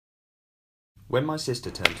When my sister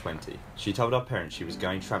turned 20, she told our parents she was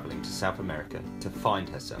going travelling to South America to find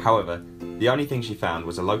herself. However, the only thing she found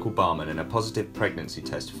was a local barman and a positive pregnancy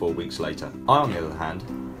test 4 weeks later. I, on the other hand,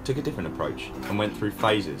 took a different approach and went through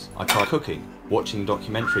phases. I tried cooking, watching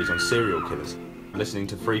documentaries on serial killers, listening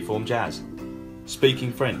to freeform jazz,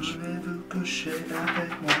 speaking French,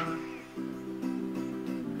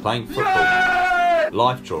 playing football,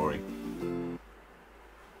 life drawing.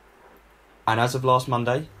 And as of last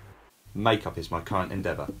Monday, makeup is my current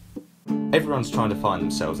endeavour. Everyone's trying to find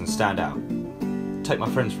themselves and stand out. Take my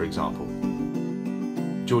friends for example.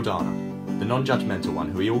 Jordana, the non-judgmental one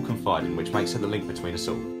who we all confide in, which makes her the link between us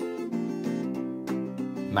all.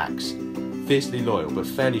 Max, fiercely loyal but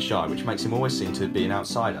fairly shy, which makes him always seem to be an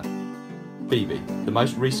outsider. Phoebe, the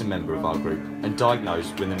most recent member of our group and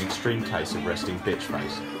diagnosed with an extreme case of resting bitch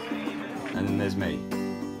face. And then there's me,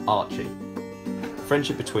 Archie.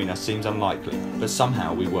 Friendship between us seems unlikely, but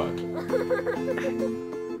somehow we work.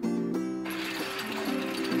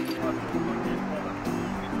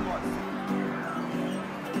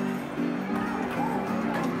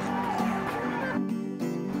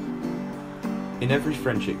 In every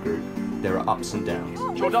friendship group, there are ups and downs.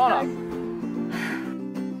 Jordana!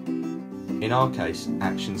 In our case,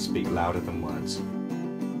 actions speak louder than words.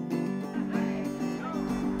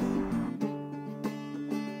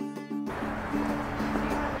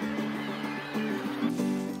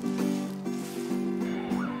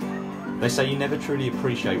 They say you never truly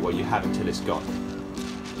appreciate what you have until it's gone.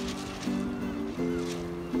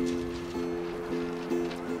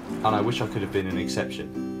 And I wish I could have been an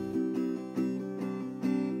exception.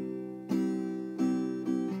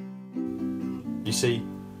 You see,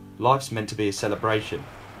 life's meant to be a celebration,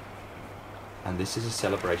 and this is a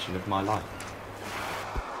celebration of my life.